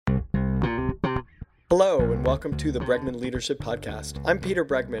Hello, and welcome to the Bregman Leadership Podcast. I'm Peter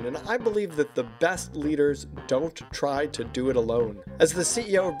Bregman, and I believe that the best leaders don't try to do it alone. As the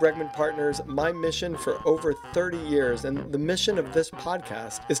CEO of Bregman Partners, my mission for over 30 years, and the mission of this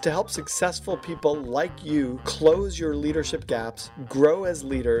podcast, is to help successful people like you close your leadership gaps, grow as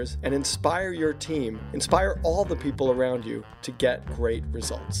leaders, and inspire your team, inspire all the people around you to get great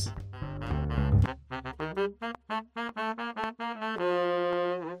results.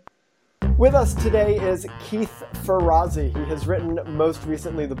 With us today is Keith Ferrazzi. He has written most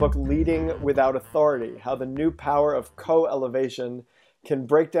recently the book Leading Without Authority: How the New Power of Co-Elevation Can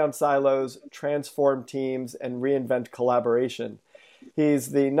Break Down Silos, Transform Teams, and Reinvent Collaboration.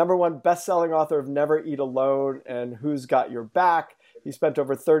 He's the #1 best-selling author of Never Eat Alone and Who's Got Your Back. He spent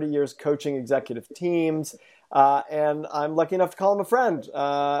over 30 years coaching executive teams, and I'm lucky enough to call him a friend.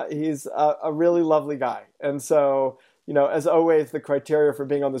 He's a really lovely guy. And so, you know, as always, the criteria for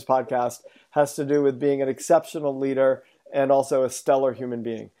being on this podcast has to do with being an exceptional leader and also a stellar human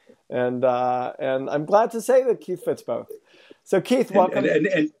being. And I'm glad to say that Keith fits both. So Keith, welcome.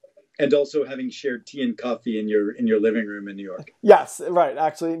 And also having shared tea and coffee in your living room in New York. Yes, right.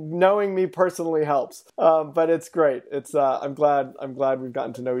 Actually, knowing me personally helps, but it's great. It's I'm glad we've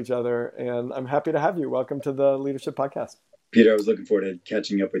gotten to know each other, and I'm happy to have you. Welcome to the Leadership Podcast. Peter, I was looking forward to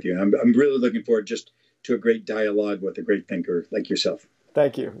catching up with you. I'm really looking forward just to a great dialogue with a great thinker like yourself.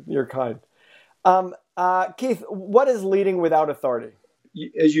 Thank you. You're kind. Keith, what is leading without authority?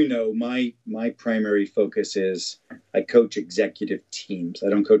 As you know, my primary focus is I coach executive teams. I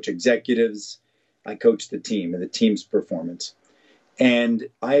don't coach executives. I coach the team and the team's performance. And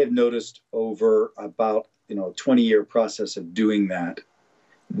I have noticed over about a 20-year process of doing that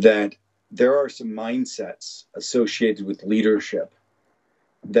there are some mindsets associated with leadership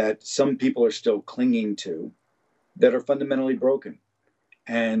that some people are still clinging to that are fundamentally broken.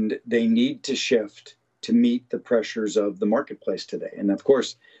 And they need to shift to meet the pressures of the marketplace today. And of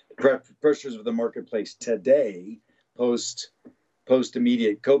course, the pressures of the marketplace today,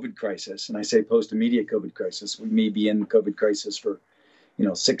 post-immediate COVID crisis, and I say post-immediate COVID crisis, we may be in COVID crisis for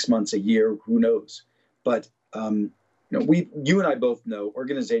 6 months, a year, who knows. But you and I both know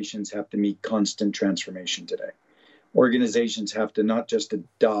organizations have to meet constant transformation today. Organizations have to not just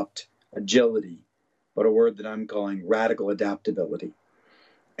adopt agility, but a word that I'm calling radical adaptability.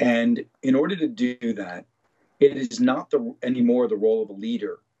 And in order to do that, it is not anymore the role of a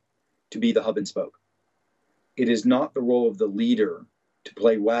leader to be the hub and spoke. It is not the role of the leader to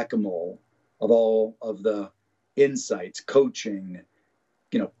play whack-a-mole of all of the insights, coaching,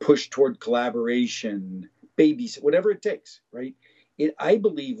 push toward collaboration, babies, whatever it takes, right? I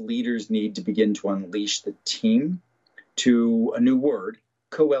believe leaders need to begin to unleash the team to a new word,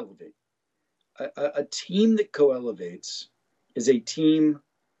 co-elevate. A team that co-elevates is a team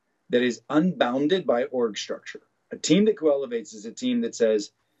that is unbounded by org structure. A team that co-elevates is a team that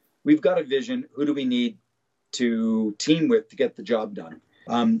says, we've got a vision. Who do we need to team with to get the job done?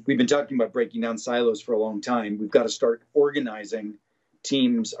 We've been talking about breaking down silos for a long time. We've got to start organizing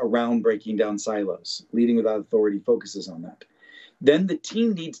teams around breaking down silos. Leading Without Authority focuses on that. Then the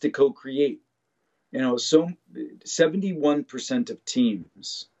team needs to co-create. So 71% of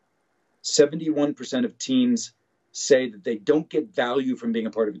teams say that they don't get value from being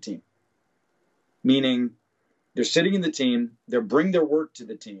a part of a team. Meaning they're sitting in the team, they bring their work to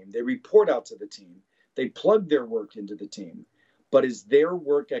the team, they report out to the team, they plug their work into the team. But is their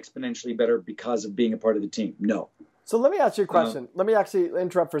work exponentially better because of being a part of the team? No. So let me ask you a question. Let me actually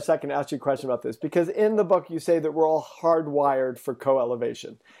interrupt for a second and ask you a question about this. Because in the book, you say that we're all hardwired for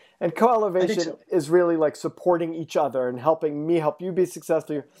co-elevation. And co-elevation is really like supporting each other and helping me help you be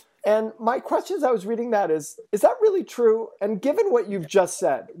successful. And my question as I was reading that is that really true? And given what you've just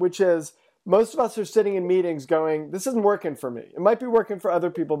said, which is most of us are sitting in meetings going, this isn't working for me. It might be working for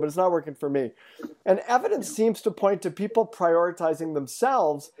other people, but it's not working for me. And evidence seems to point to people prioritizing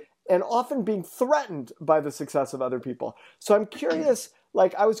themselves and often being threatened by the success of other people. So I'm curious,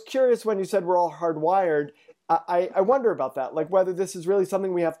 I was curious when you said we're all hardwired. I wonder about that, whether this is really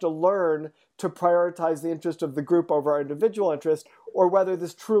something we have to learn to prioritize the interest of the group over our individual interest, or whether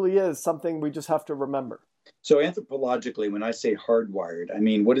this truly is something we just have to remember. So anthropologically, when I say hardwired, I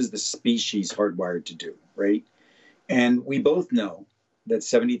mean, what is the species hardwired to do, right? And we both know that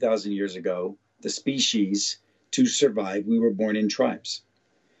 70,000 years ago, the species, to survive, we were born in tribes.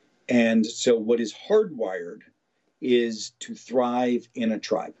 And so what is hardwired is to thrive in a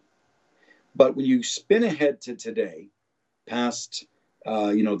tribe. But when you spin ahead to today, past,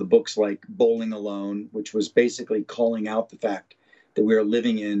 the books like Bowling Alone, which was basically calling out the fact that we are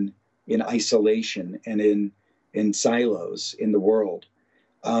living in isolation and in silos in the world,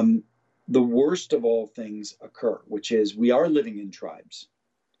 the worst of all things occur, which is we are living in tribes,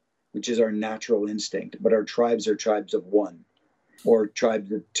 which is our natural instinct, but our tribes are tribes of one or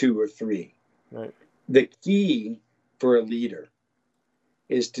tribes of two or three. Right. The key for a leader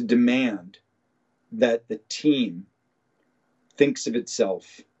is to demand that the team thinks of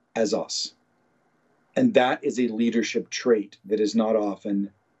itself as us. And that is a leadership trait that is not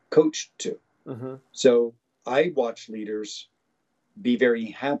often coached to. Mm-hmm. So I watch leaders be very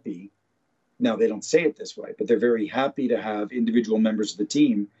happy. Now, they don't say it this way, but they're very happy to have individual members of the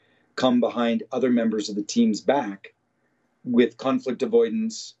team come behind other members of the team's back with conflict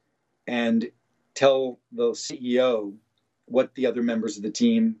avoidance and tell the CEO what the other members of the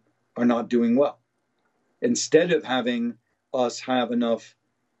team are not doing well. Instead of having us have enough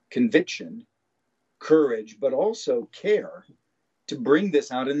conviction, courage, but also care to bring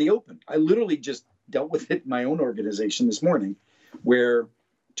this out in the open. I literally just dealt with it in my own organization this morning, where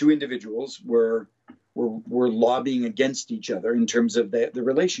two individuals were lobbying against each other in terms of the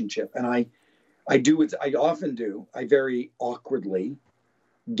relationship. And I often do. I very awkwardly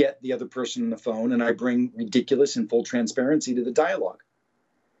get the other person on the phone and I bring ridiculous and full transparency to the dialogue.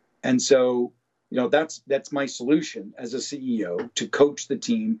 And so, that's my solution as a CEO, to coach the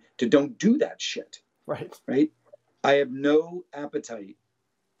team to don't do that shit. Right. I have no appetite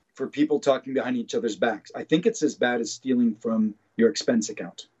for people talking behind each other's backs. I think it's as bad as stealing from your expense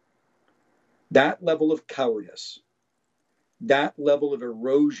account. That level of cowardice, that level of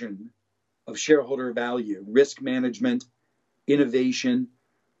erosion of shareholder value, risk management, innovation,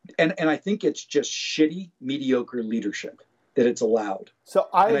 and I think it's just shitty, mediocre leadership that it's allowed. So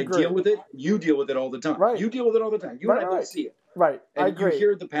I agree. I deal with it. You deal with it all the time. Right. You deal with it all the time. You and I both see it. Right. And I agree. You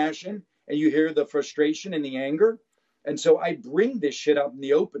hear the passion and you hear the frustration and the anger. And so I bring this shit out in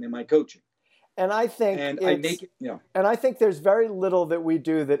the open in my coaching. And I think I make it, And I think there's very little that we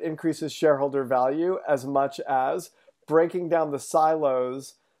do that increases shareholder value as much as breaking down the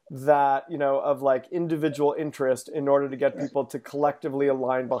silos that, of like individual interest in order to get people to collectively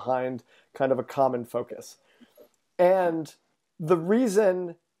align behind kind of a common focus. And the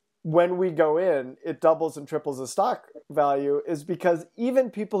reason when we go in, it doubles and triples the stock value is because even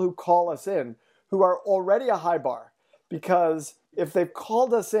people who call us in, who are already a high bar, because if they've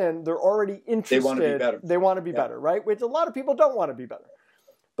called us in, they're already interested. They want to be better. They want to be better, right? Which a lot of people don't want to be better.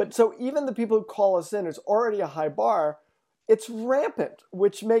 But so even the people who call us in, it's already a high bar. It's rampant,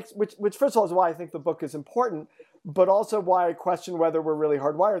 which first of all is why I think the book is important, but also why I question whether we're really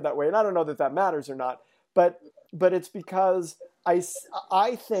hardwired that way. And I don't know that matters or not, but it's because I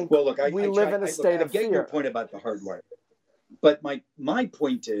think we live in a state of fear. I get your point about the hardwired, but my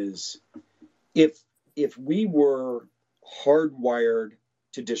point is, if we were hardwired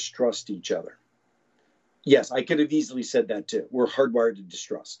to distrust each other, yes, I could have easily said that too. We're hardwired to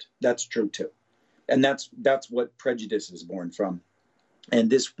distrust. That's true too. And that's what prejudice is born from. And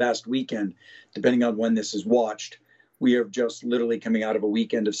this past weekend, depending on when this is watched, we are just literally coming out of a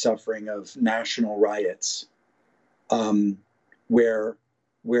weekend of suffering of national riots, where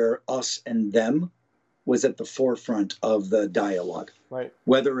us and them was at the forefront of the dialogue. Right.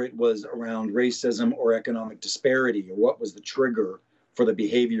 Whether it was around racism or economic disparity, or what was the trigger for the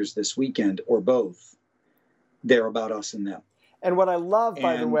behaviors this weekend, or both, they're about us and them. And what I love,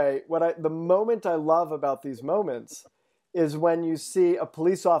 by the way, the moment I love about these moments is when you see a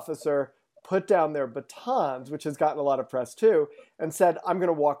police officer put down their batons, which has gotten a lot of press too, and said, "I'm going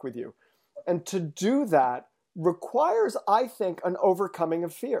to walk with you." And to do that requires, I think, an overcoming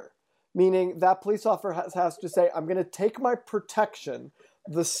of fear. Meaning that police officer has to say, I'm going to take my protection,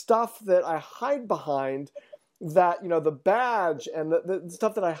 the stuff that I hide behind, that, the badge and the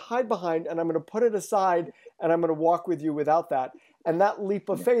stuff that I hide behind, and I'm going to put it aside and I'm going to walk with you without that. And that leap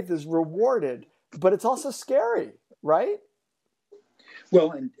of faith is rewarded, but it's also scary, right?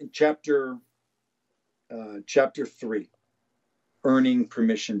 Well, in chapter 3, earning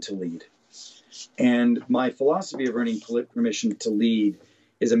permission to lead. And my philosophy of earning permission to lead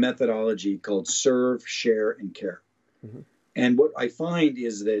is a methodology called serve, share, and care. Mm-hmm. And what I find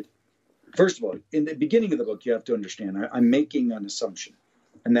is that, first of all, in the beginning of the book, you have to understand, I'm making an assumption.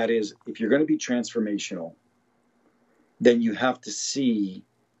 And that is, if you're going to be transformational, then you have to see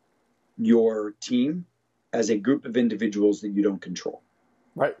your team as a group of individuals that you don't control.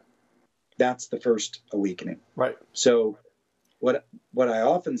 Right. That's the first awakening. Right. So what I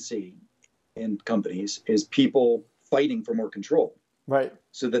often see in companies is people fighting for more control. Right.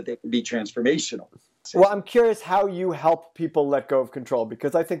 So that they can be transformational. Well, I'm curious how you help people let go of control,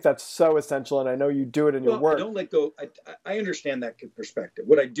 because I think that's so essential, and I know you do it in your work. I don't let go. I understand that perspective.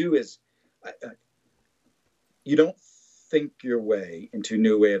 What I do is you don't think your way into a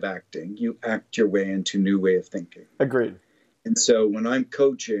new way of acting. You act your way into a new way of thinking. Agreed. And so when I'm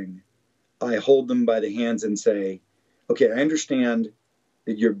coaching, I hold them by the hands and say, okay, I understand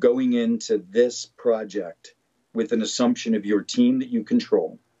that you're going into this project with an assumption of your team that you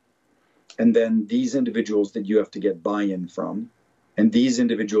control, and then these individuals that you have to get buy-in from, and these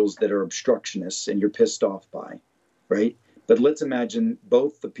individuals that are obstructionists and you're pissed off by, right? But let's imagine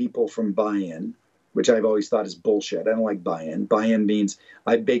both the people from buy-in, which I've always thought is bullshit. I don't like buy-in. Buy-in means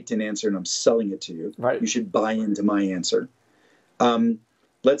I baked an answer and I'm selling it to you. Right. You should buy into my answer.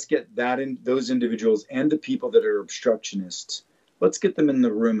 Let's get that in those individuals and the people that are obstructionists. Let's get them in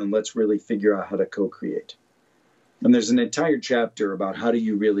the room and let's really figure out how to co-create. And there's an entire chapter about how do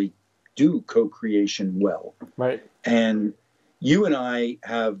you really do co-creation well. Right. And you and I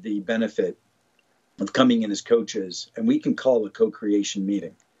have the benefit of coming in as coaches, and we can call a co-creation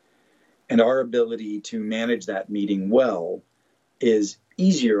meeting. And our ability to manage that meeting well is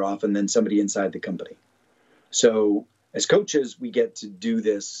easier often than somebody inside the company. So as coaches, we get to do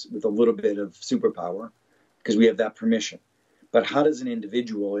this with a little bit of superpower because we have that permission. But how does an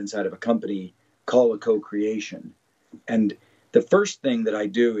individual inside of a company call a co-creation? And the first thing that I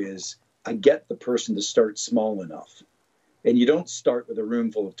do is I get the person to start small enough. And you don't start with a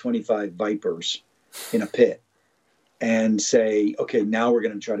room full of 25 vipers in a pit and say, okay, now we're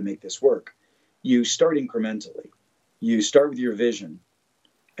going to try to make this work. You start incrementally. You start with your vision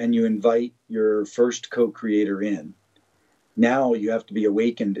and you invite your first co-creator in. Now you have to be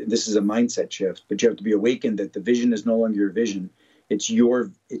awakened. This is a mindset shift, but you have to be awakened that the vision is no longer your vision. It's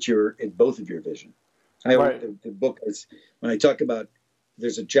both of your vision. The book is, when I talk about,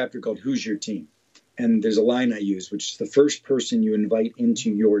 there's a chapter called Who's Your Team? And there's a line I use, which is the first person you invite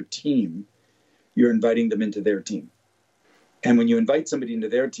into your team, you're inviting them into their team. And when you invite somebody into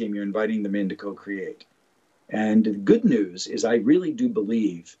their team, you're inviting them in to co-create. And the good news is I really do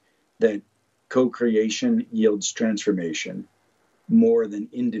believe that co-creation yields transformation more than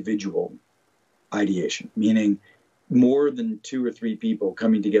individual ideation, meaning more than 2 or 3 people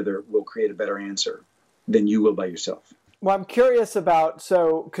coming together will create a better answer than you will by yourself. Well, I'm curious about,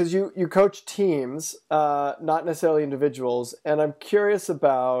 because you coach teams, not necessarily individuals, and I'm curious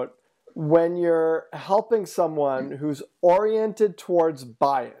about when you're helping someone who's oriented towards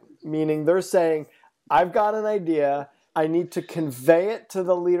buy-in, meaning they're saying, I've got an idea, I need to convey it to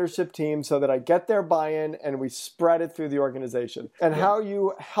the leadership team so that I get their buy-in and we spread it through the organization, and how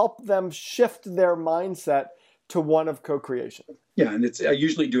you help them shift their mindset to one of co-creation. Yeah, and I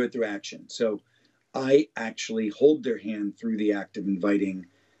usually do it through action. So I actually hold their hand through the act of inviting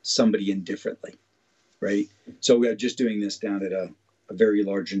somebody in differently, right? So we are just doing this down at a very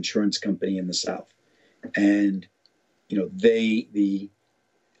large insurance company in the South. And,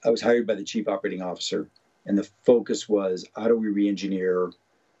 I was hired by the chief operating officer, and the focus was, how do we re-engineer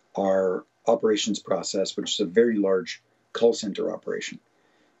our operations process, which is a very large call center operation.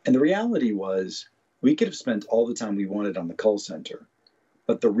 And the reality was, we could have spent all the time we wanted on the call center,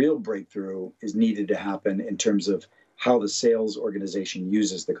 but the real breakthrough is needed to happen in terms of how the sales organization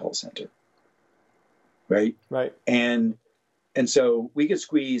uses the call center, right? Right. And so we could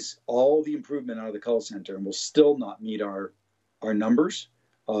squeeze all the improvement out of the call center and we'll still not meet our numbers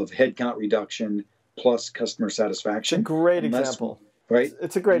of headcount reduction plus customer satisfaction. It's a great example. Right?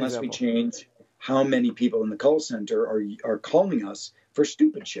 It's a great unless example. We change how many people in the call center are calling us for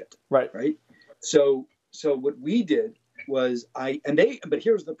stupid shit. Right. Right? So what we did was but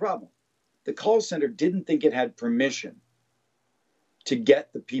here's the problem. The call center didn't think it had permission to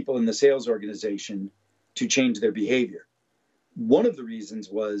get the people in the sales organization to change their behavior. One of the reasons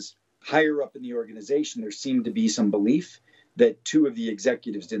was higher up in the organization, there seemed to be some belief that 2 of the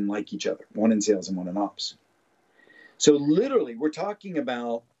executives didn't like each other, one in sales and one in ops. So literally, we're talking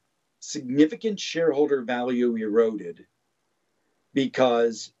about significant shareholder value eroded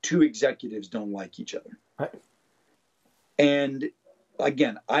because 2 executives don't like each other. Right. And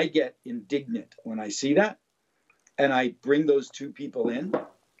again, I get indignant when I see that. And I bring those 2 people in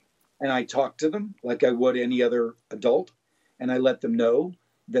and I talk to them like I would any other adult. And I let them know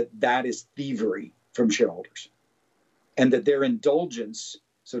that is thievery from shareholders and that their indulgence.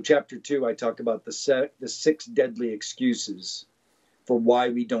 So chapter 2, I talk about the 6 deadly excuses for why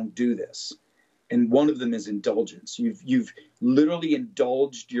we don't do this. And one of them is indulgence. You've literally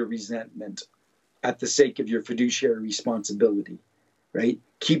indulged your resentment at the sake of your fiduciary responsibility, right?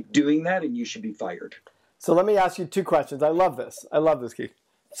 Keep doing that and you should be fired. So let me ask you 2 questions. I love this, Keith.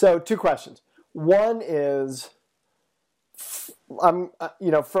 So 2 questions. One is,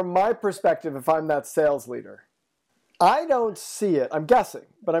 from my perspective, if I'm that sales leader, I don't see it. I'm guessing,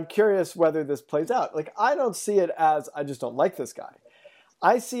 but I'm curious whether this plays out. Like, I don't see it as, I just don't like this guy.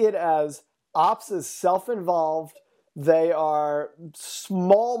 I see it as ops is self-involved. They are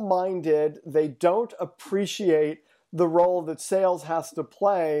small-minded. They don't appreciate the role that sales has to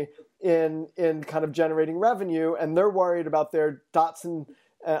play in kind of generating revenue, and they're worried about their dots and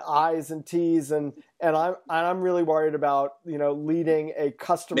I's and T's, and I'm really worried about leading a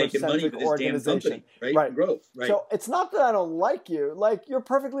customer-centric organization, company, right? Growth, right? So it's not that I don't like you. Like, you're a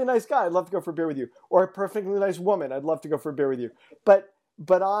perfectly nice guy. I'd love to go for a beer with you, or a perfectly nice woman. I'd love to go for a beer with you. But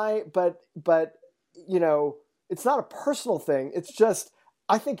it's not a personal thing. It's just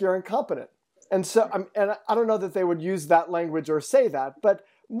I think you're incompetent, and so I don't know that they would use that language or say that, but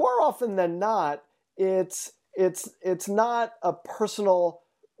more often than not, it's not a personal.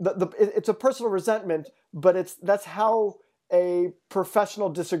 It's a personal resentment, but that's how a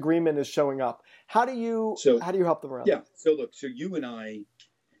professional disagreement is showing up. How do you help them around? Yeah. So look, you and I,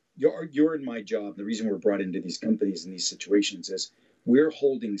 you're in my job. The reason we're brought into these companies and these situations is we're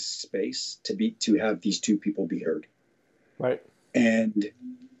holding space to have these two people be heard. Right. And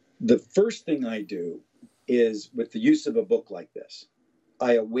the first thing I do is, with the use of a book like this,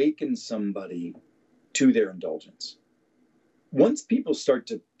 I awaken somebody to their indulgence. Once people start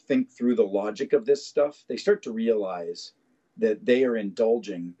to think through the logic of this stuff, they start to realize that they are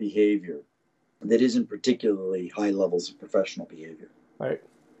indulging behavior that isn't particularly high levels of professional behavior. Right.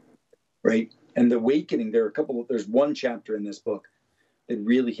 Right. And the awakening, there's one chapter in this book that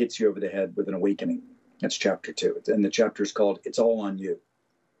really hits you over the head with an awakening. That's chapter 2. And the chapter is called "It's All on You."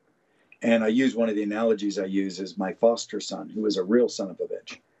 And I use one of the analogies I use is my foster son, who was a real son of a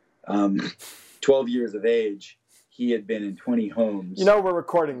bitch. 12 years of age. He had been in 20 homes. We're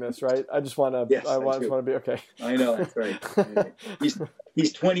recording this, right? I just want to. Yes, I just want to be okay. I know, that's right.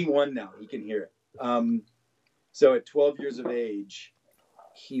 He's 21 now. He can hear it. So at 12 years of age,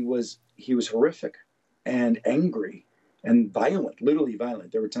 he was horrific and angry and violent, literally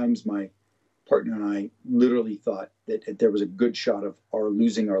violent. There were times my partner and I literally thought that there was a good shot of our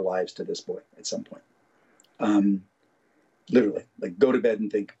losing our lives to this boy at some point. Literally, like, go to bed and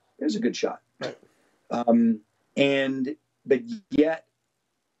think there's a good shot. Right. But yet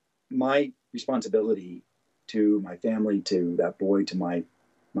my responsibility to my family, to that boy, to my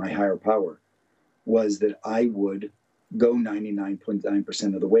higher power, was that I would go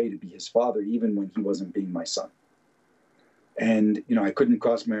 99.9% of the way to be his father, even when he wasn't being my son. And, I couldn't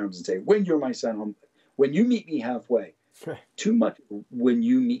cross my arms and say, when you're my son, when you meet me halfway. Too much when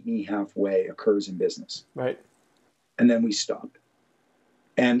you meet me halfway occurs in business. Right. And then we stop.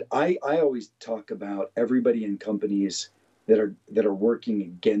 And I always talk about everybody in companies that are working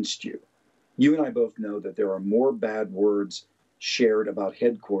against you. You and I both know that there are more bad words shared about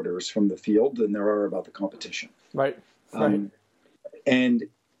headquarters from the field than there are about the competition. Right. And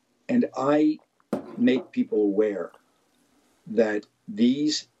I make people aware that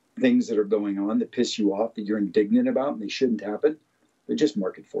these things that are going on that piss you off, that you're indignant about and they shouldn't happen, they're just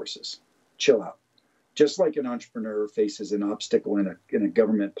market forces. Chill out. Just like an entrepreneur faces an obstacle in a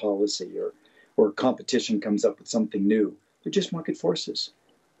government policy or competition comes up with something new, they're just market forces.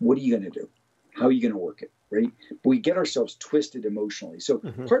 What are you going to do? How are you going to work it, right? But we get ourselves twisted emotionally. So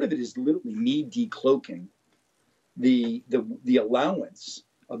part of it is literally me decloaking the allowance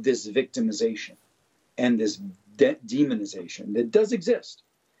of this victimization and this demonization that does exist.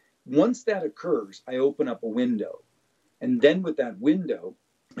 Once that occurs, I open up a window. And then with that window,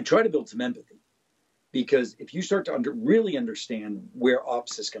 I try to build some empathy. Because if you start to really understand where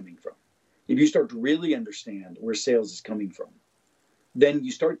ops is coming from, if you start to really understand where sales is coming from, then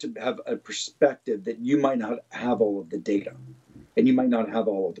you start to have a perspective that you might not have all of the data and you might not have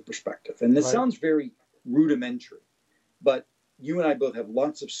all of the perspective. And this sounds very rudimentary, but you and I both have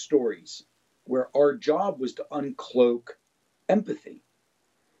lots of stories where our job was to uncloak empathy.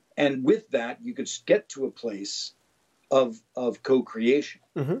 And with that, you could get to a place of co-creation.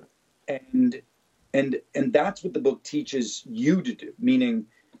 And that's what the book teaches you to do. Meaning,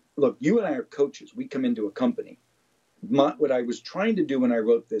 look, you and I are coaches. We come into a company. What I was trying to do when I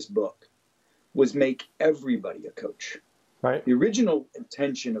wrote this book was make everybody a coach. Right. The original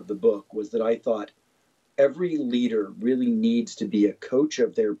intention of the book was that I thought every leader really needs to be a coach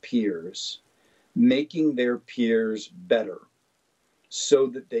of their peers, making their peers better so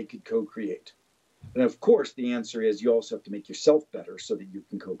that they could co-create. And of course, the answer is you also have to make yourself better so that you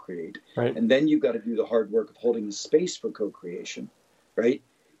can co-create. Right. And then you've got to do the hard work of holding the space for co-creation, right?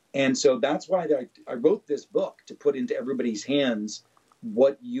 And so that's why I wrote this book, to put into everybody's hands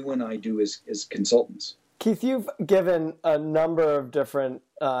what you and I do as consultants. Keith, you've given a number of different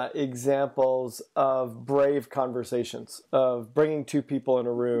examples of brave conversations, of bringing two people in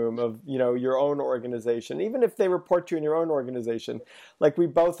a room, of your own organization, even if they report to you in your own organization. Like we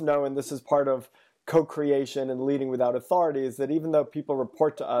both know, and this is part of co-creation and leading without authority, is that even though people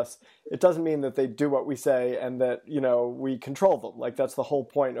report to us, it doesn't mean that they do what we say and that we control them. Like that's the whole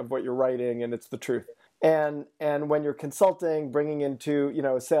point of what you're writing, and it's the truth. And when you're consulting, bringing into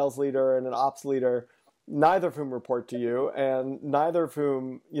a sales leader and an ops leader, neither of whom report to you and neither of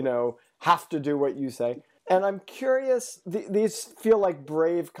whom, have to do what you say. And I'm curious, these feel like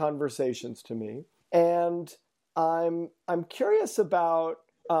brave conversations to me. And I'm curious about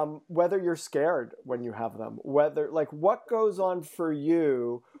whether you're scared when you have them, whether what goes on for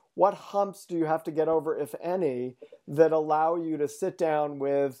you, what humps do you have to get over, if any, that allow you to sit down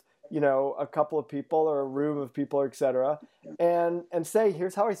with, a couple of people or a room of people, et cetera, and say,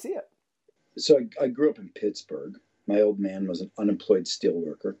 here's how I see it. So I grew up in Pittsburgh. My old man was an unemployed steel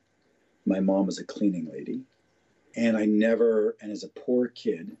worker. My mom was a cleaning lady. And as a poor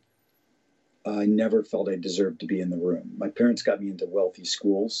kid, I never felt I deserved to be in the room. My parents got me into wealthy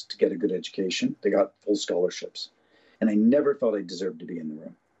schools to get a good education. They got full scholarships. And I never felt I deserved to be in the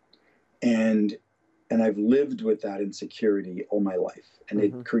room. And I've lived with that insecurity all my life. And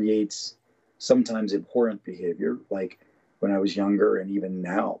it creates sometimes abhorrent behavior, like when I was younger and even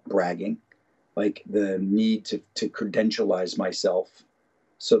now, bragging. Like the need to credentialize myself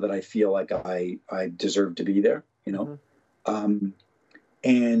so that I feel like I deserve to be there, and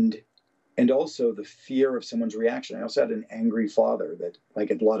also the fear of someone's reaction. I also had an angry father that,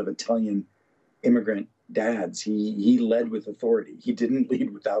 like a lot of Italian immigrant dads, he led with authority. He didn't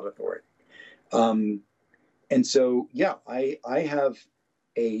lead without authority. And so, yeah, I have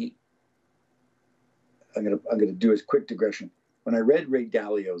I'm gonna do a quick digression. When I read Ray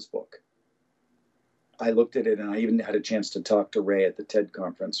Dalio's book, I looked at it, and I even had a chance to talk to Ray at the TED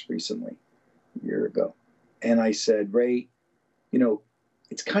conference recently, a year ago. And I said, Ray,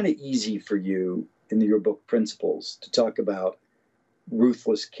 it's kind of easy for you in your book Principles to talk about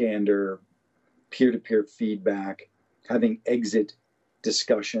ruthless candor, peer-to-peer feedback, having exit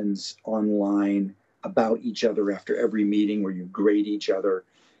discussions online about each other after every meeting where you grade each other.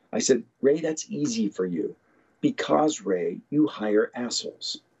 I said, Ray, that's easy for you because, Ray, you hire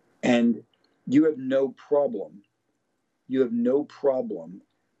assholes. And you have no problem.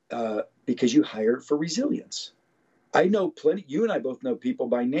 Because you hire for resilience. I know plenty. You and I both know people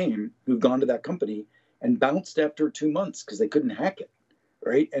by name who've gone to that company and bounced after 2 months because they couldn't hack it,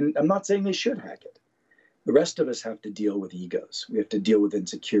 right? And I'm not saying they should hack it. The rest of us have to deal with egos. We have to deal with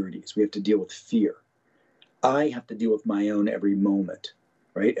insecurities. We have to deal with fear. I have to deal with my own every moment,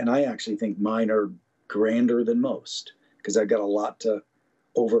 right? And I actually think mine are grander than most because I've got a lot to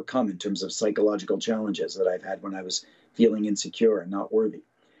overcome in terms of psychological challenges that I've had when I was feeling insecure and not worthy.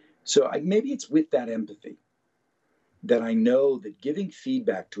 So maybe it's with that empathy that I know that giving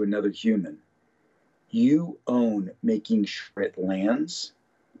feedback to another human, you own making sure it lands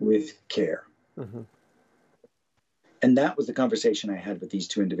with care. Mm-hmm. And that was the conversation I had with these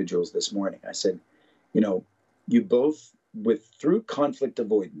two individuals this morning. I said, you both, through conflict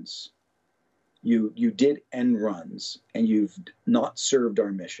avoidance, you did end runs and you've not served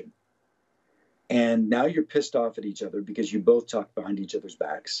our mission. And now you're pissed off at each other because you both talk behind each other's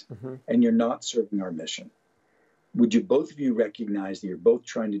backs and you're not serving our mission. Would you both of you recognize that you're both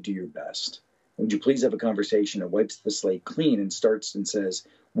trying to do your best? Would you please have a conversation that wipes the slate clean and starts and says,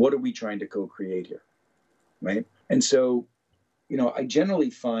 what are we trying to co-create here? Right? And so, I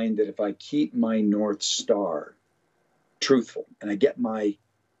generally find that if I keep my North Star truthful and I get my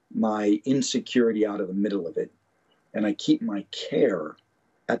insecurity out of the middle of it and I keep my care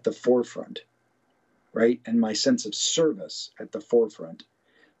at the forefront, right? And my sense of service at the forefront,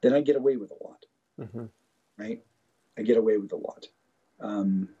 then I get away with a lot, right? I get away with a lot.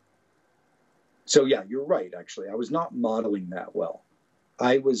 So yeah, you're right. Actually, I was not modeling that well.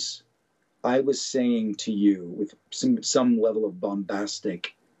 I was saying to you with some level of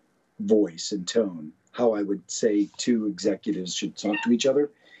bombastic voice and tone how I would say two executives should talk to each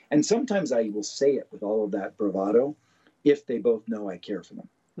other. And sometimes I will say it with all of that bravado if they both know I care for them.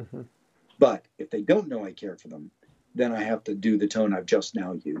 But if they don't know I care for them, then I have to do the tone I've just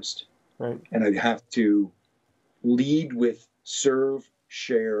now used. Right. And I have to lead with serve,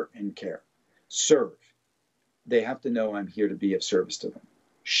 share, and care. Serve. They have to know I'm here to be of service to them.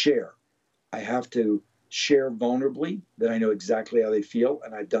 Share. I have to share vulnerably that I know exactly how they feel,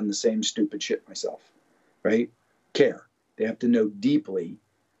 and I've done the same stupid shit myself, right? Care. They have to know deeply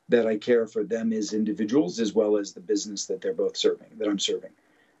that I care for them as individuals as well as the business that they're both serving, that I'm serving.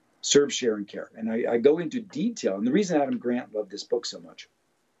 serve, share, and care. And I go into detail. And the reason Adam Grant loved this book so much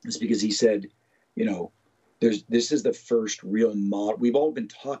is because he said, this is the first real model. We've all been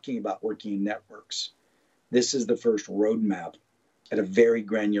talking about working in networks. This is the first roadmap at a very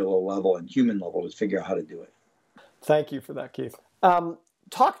granular level and human level to figure out how to do it. Thank you for that, Keith.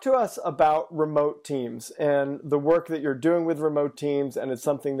 Talk to us about remote teams and the work that you're doing with remote teams, and it's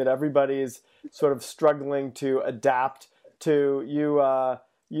something that everybody's sort of struggling to adapt to.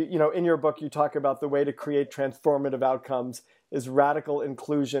 In your book, you talk about the way to create transformative outcomes is radical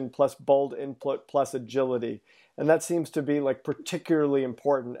inclusion plus bold input plus agility, and that seems to be like particularly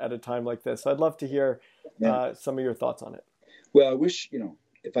important at a time like this. So I'd love to hear some of your thoughts on it. Well, I wish,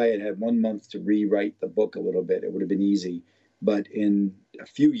 if I had 1 month to rewrite the book a little bit, it would have been easy. But a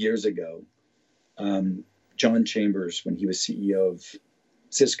few years ago, John Chambers, when he was CEO of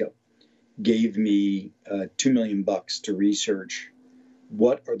Cisco, gave me $2 million to research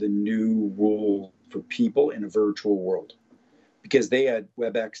what are the new rules for people in a virtual world, because they had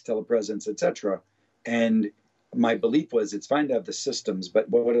WebEx, telepresence, etc. And my belief was it's fine to have the systems, but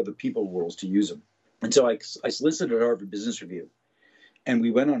what are the people rules to use them? And so I solicited Harvard Business Review, and we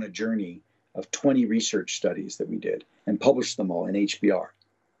went on a journey of 20 research studies that we did and published them all in HBR.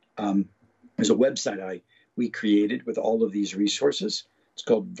 There's a website we created with all of these resources. It's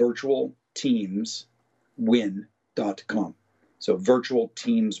called virtualteamswin.com. So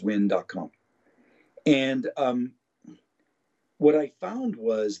virtualteamswin.com. And what I found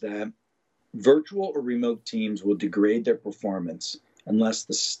was that virtual or remote teams will degrade their performance unless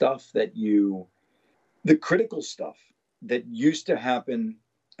the critical stuff that used to happen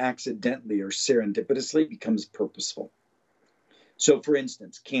accidentally or serendipitously becomes purposeful. So, for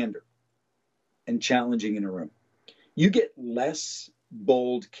instance, candor and challenging in a room. You get less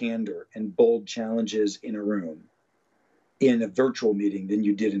bold candor and bold challenges in a room in a virtual meeting than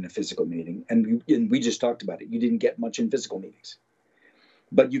you did in a physical meeting. And we just talked about it. You didn't get much in physical meetings,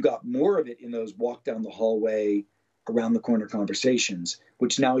 but you got more of it in those walk down the hallway, around the corner conversations,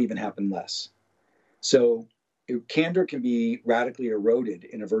 which now even happen less. So candor can be radically eroded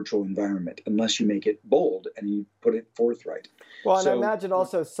in a virtual environment unless you make it bold and you put it forthright. Well, and I imagine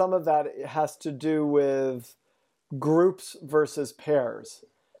also some of that has to do with groups versus pairs.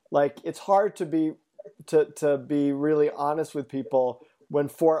 Like it's hard to be really honest with people when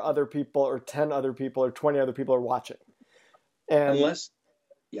 4 other people or 10 other people or 20 other people are watching. And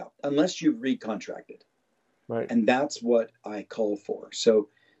unless you've recontracted. Right. And that's what I call for. So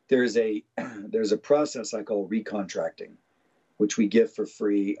there's a process I call recontracting, which we give for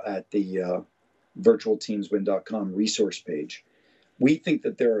free at the virtualteamswin.com resource page. We think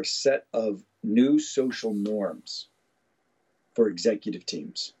that there are a set of new social norms for executive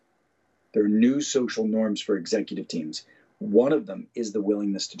teams. There are new social norms for executive teams. One of them is the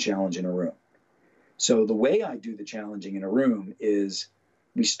willingness to challenge in a room. So the way I do the challenging in a room is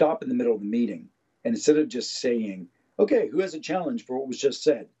we stop in the middle of the meeting, and instead of just saying, okay, who has a challenge for what was just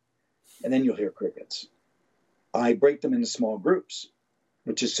said? And then you'll hear crickets. I break them into small groups,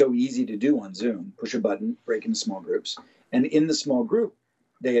 which is so easy to do on Zoom. Push a button, break into small groups. And in the small group,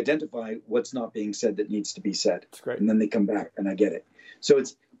 they identify what's not being said that needs to be said. That's great. And then they come back and I get it. So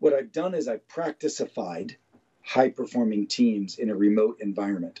what I've done is I've practicified high-performing teams in a remote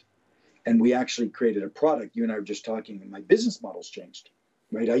environment. And we actually created a product. You and I were just talking, and my business model's changed,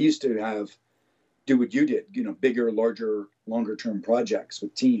 right? I used to do what you did, bigger, larger, longer-term projects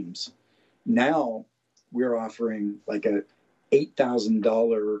with teams. Now we're offering like a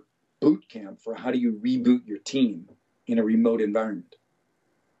 $8,000 boot camp for how do you reboot your team in a remote environment,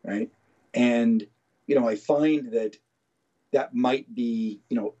 right? And, I find that might be,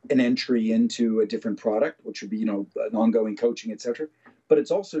 an entry into a different product, which would be, an ongoing coaching, et cetera. But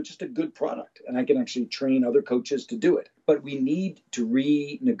it's also just a good product, and I can actually train other coaches to do it. But we need to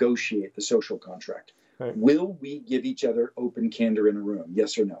renegotiate the social contract. Right. Will we give each other open candor in a room?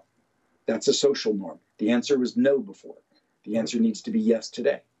 Yes or no? That's a social norm. The answer was no before. The answer needs to be yes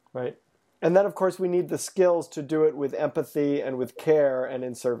today. Right. And then, of course, we need the skills to do it with empathy and with care and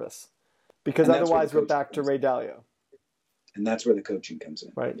in service. Because otherwise we're back to Ray Dalio. And that's where the coaching comes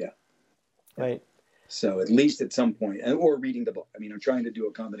in. Right. Yeah. Right. So at least at some point, or reading the book. I mean, I'm trying to do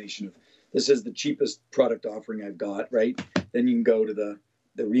a combination of this is the cheapest product offering I've got, right? Then you can go to the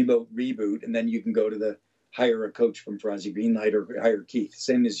remote reboot, and then you can go to the hire a coach from Farazi Greenlight or hire Keith.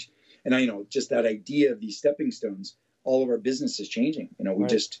 Same as, and I just that idea of these stepping stones, all of our business is changing. We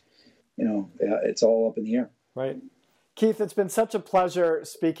just, it's all up in the air. Right. Keith, it's been such a pleasure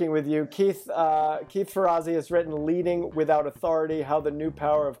speaking with you. Keith Ferrazzi has written Leading Without Authority, How the New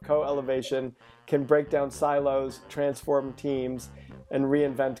Power of Co-Elevation Can Break Down Silos, Transform Teams. and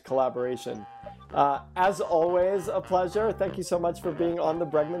reinvent collaboration. As always, a pleasure. Thank you so much for being on the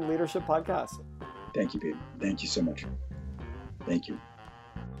Bregman Leadership Podcast. Thank you, Pete. Thank you so much. Thank you.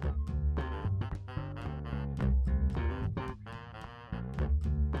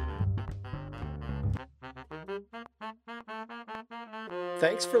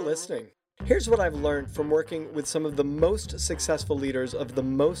 Thanks for listening. Here's what I've learned from working with some of the most successful leaders of the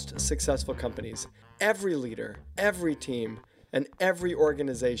most successful companies. Every leader, every team, and every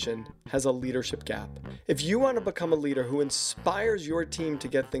organization has a leadership gap. If you want to become a leader who inspires your team to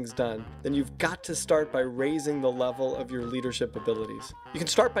get things done, then you've got to start by raising the level of your leadership abilities. You can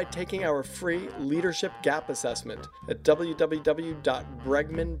start by taking our free leadership gap assessment at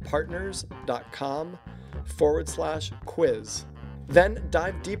www.bregmanpartners.com/quiz. Then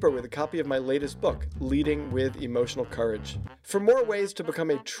dive deeper with a copy of my latest book, Leading with Emotional Courage. For more ways to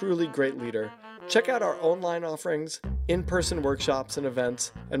become a truly great leader, check out our online offerings, in-person workshops and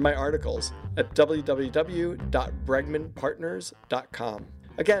events, and my articles at www.bregmanpartners.com.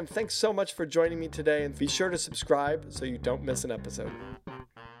 Again, thanks so much for joining me today, and be sure to subscribe so you don't miss an episode.